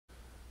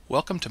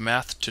Welcome to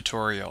Math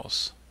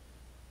Tutorials.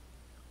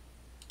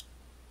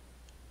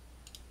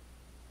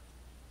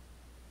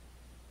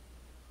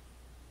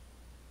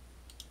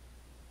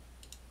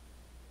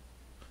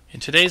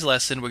 In today's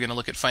lesson, we're going to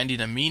look at finding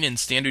a mean and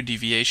standard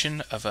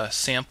deviation of a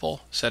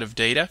sample set of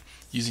data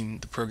using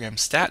the program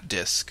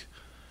StatDisk.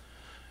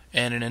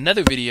 And in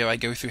another video, I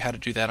go through how to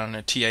do that on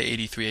a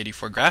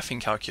TI-8384 graphing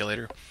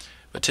calculator.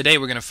 But today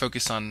we're going to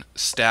focus on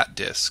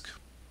StatDisk.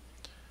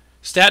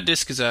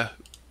 StatDisk is a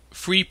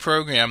free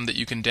program that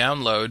you can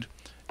download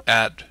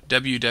at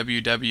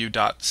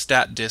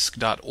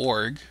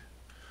www.statdisk.org.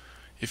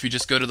 If you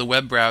just go to the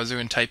web browser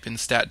and type in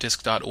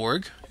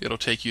statdisk.org, it'll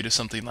take you to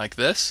something like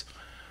this.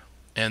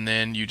 And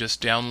then you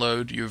just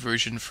download your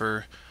version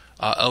for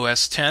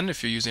OS 10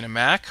 if you're using a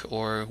Mac,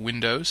 or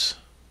Windows,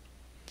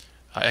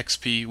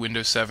 XP,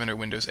 Windows 7, or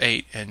Windows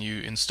 8, and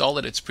you install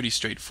it. It's pretty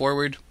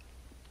straightforward.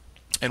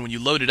 And when you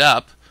load it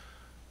up,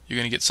 you're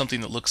going to get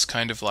something that looks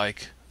kind of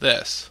like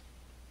this.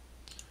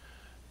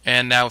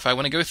 And now if I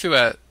want to go through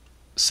a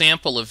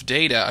sample of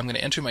data, I'm going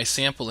to enter my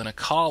sample in a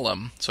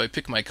column. So I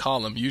pick my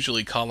column,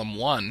 usually column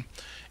 1,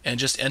 and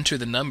just enter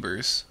the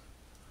numbers.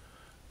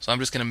 So I'm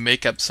just going to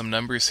make up some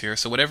numbers here.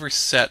 So whatever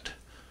set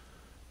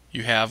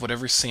you have,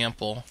 whatever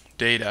sample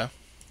data,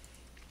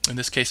 in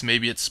this case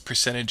maybe it's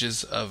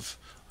percentages of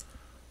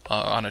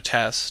on a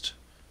test.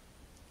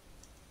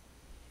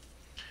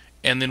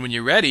 And then when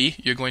you're ready,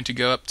 you're going to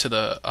go up to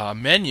the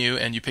menu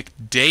and you pick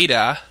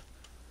Data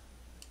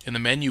in the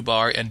menu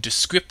bar and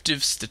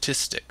Descriptive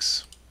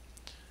Statistics.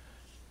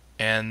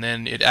 And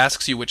then it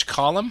asks you which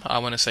column. I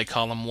want to say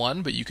column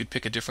 1, but you could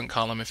pick a different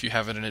column if you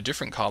have it in a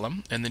different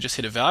column. And then just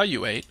hit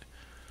Evaluate.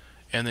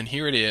 And then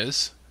here it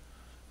is,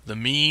 the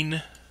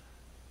mean,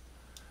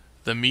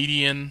 the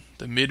median,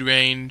 the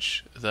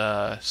mid-range,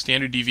 the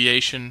standard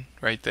deviation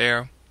right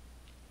there.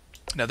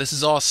 Now this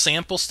is all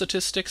sample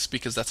statistics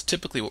because that's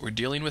typically what we're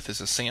dealing with,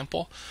 is a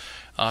sample.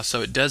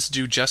 So it does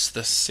do just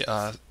the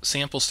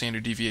sample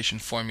standard deviation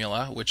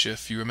formula, which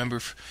if you remember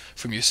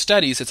from your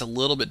studies, it's a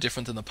little bit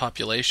different than the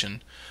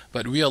population.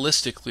 But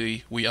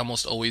realistically, we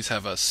almost always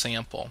have a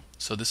sample.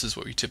 So this is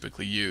what we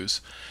typically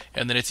use.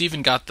 And then it's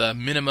even got the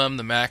minimum,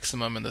 the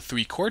maximum, and the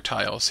 3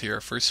 quartiles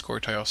here, first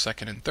quartile,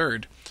 second, and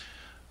third.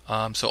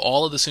 So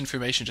all of this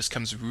information just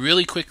comes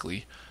really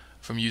quickly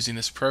from using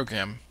this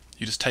program.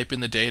 You just type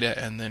in the data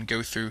and then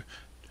go through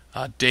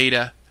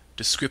data,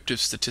 descriptive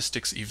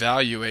statistics,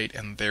 evaluate,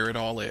 and there it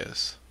all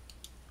is.